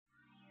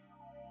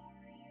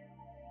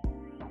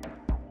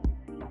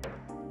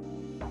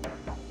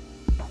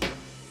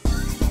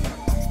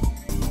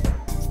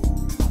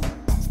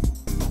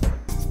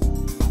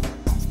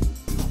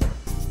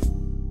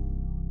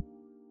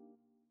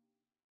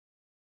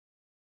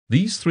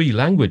These three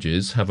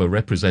languages have a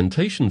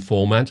representation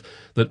format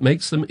that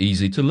makes them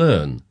easy to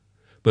learn,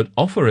 but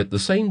offer at the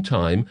same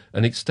time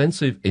an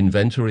extensive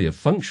inventory of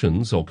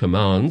functions or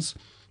commands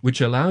which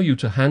allow you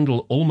to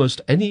handle almost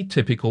any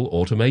typical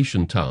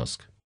automation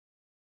task.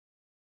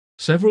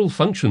 Several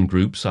function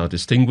groups are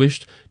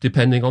distinguished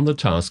depending on the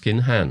task in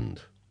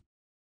hand.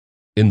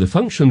 In the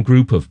function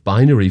group of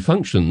binary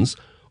functions,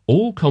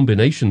 all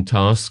combination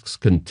tasks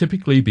can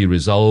typically be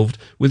resolved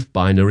with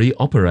binary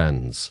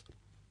operands.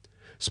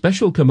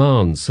 Special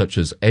commands such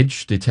as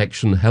edge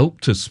detection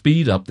help to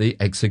speed up the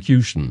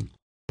execution.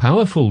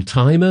 Powerful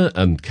timer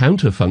and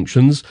counter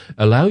functions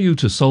allow you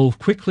to solve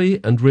quickly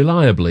and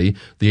reliably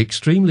the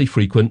extremely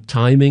frequent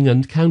timing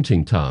and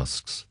counting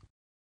tasks.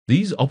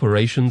 These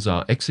operations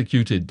are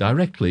executed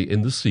directly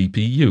in the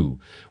CPU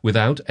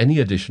without any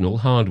additional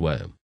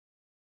hardware.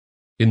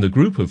 In the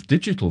group of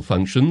digital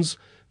functions,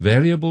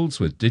 variables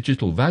with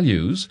digital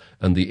values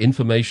and the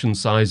information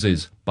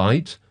sizes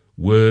byte,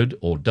 word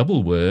or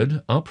double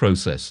word are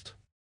processed.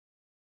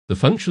 The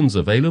functions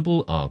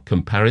available are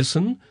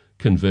comparison,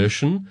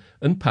 conversion,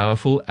 and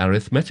powerful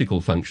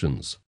arithmetical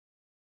functions.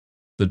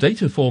 The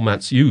data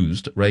formats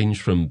used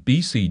range from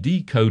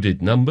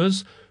BCD-coded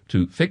numbers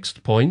to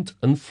fixed point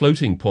and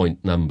floating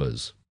point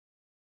numbers.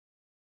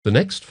 The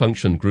next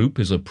function group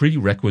is a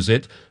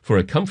prerequisite for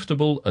a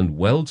comfortable and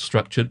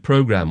well-structured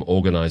program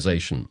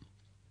organization.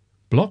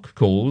 Block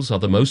calls are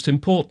the most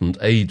important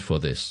aid for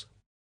this.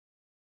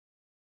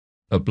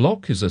 A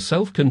block is a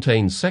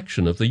self-contained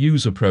section of the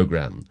user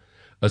program,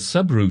 a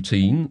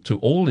subroutine to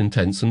all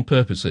intents and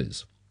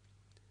purposes.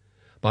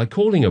 By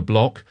calling a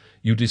block,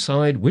 you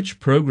decide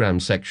which program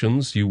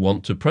sections you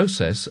want to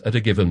process at a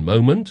given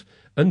moment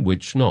and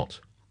which not.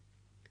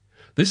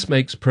 This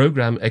makes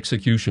program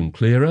execution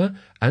clearer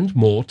and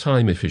more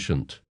time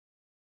efficient.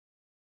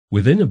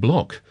 Within a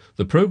block,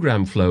 the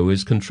program flow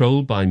is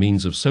controlled by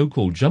means of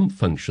so-called jump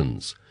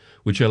functions,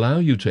 which allow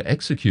you to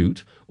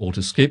execute or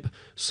to skip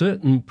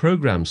certain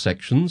program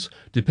sections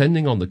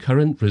depending on the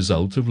current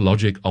result of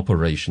logic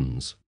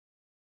operations.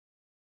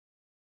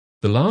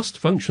 The last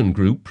function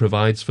group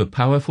provides for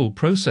powerful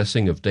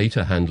processing of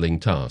data handling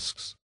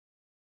tasks.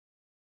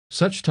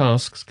 Such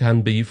tasks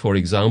can be, for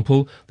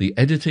example, the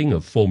editing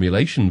of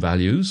formulation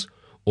values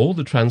or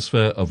the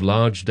transfer of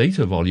large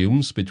data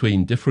volumes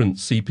between different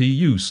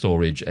CPU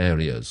storage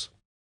areas.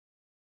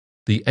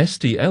 The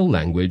STL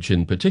language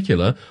in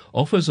particular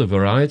offers a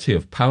variety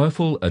of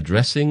powerful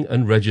addressing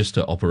and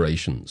register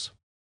operations.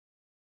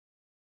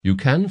 You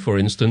can, for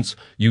instance,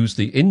 use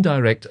the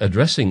indirect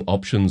addressing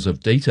options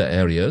of data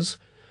areas,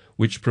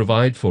 which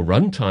provide for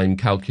runtime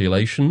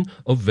calculation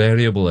of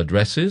variable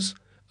addresses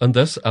and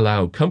thus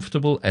allow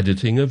comfortable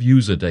editing of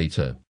user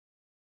data.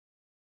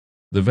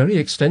 The very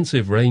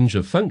extensive range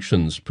of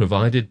functions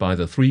provided by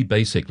the three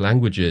basic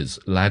languages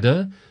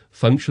ladder,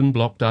 function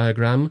block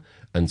diagram,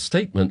 and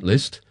statement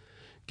list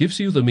gives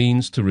you the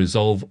means to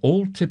resolve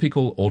all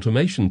typical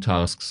automation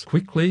tasks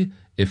quickly,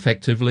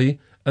 effectively,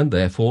 and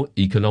therefore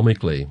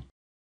economically.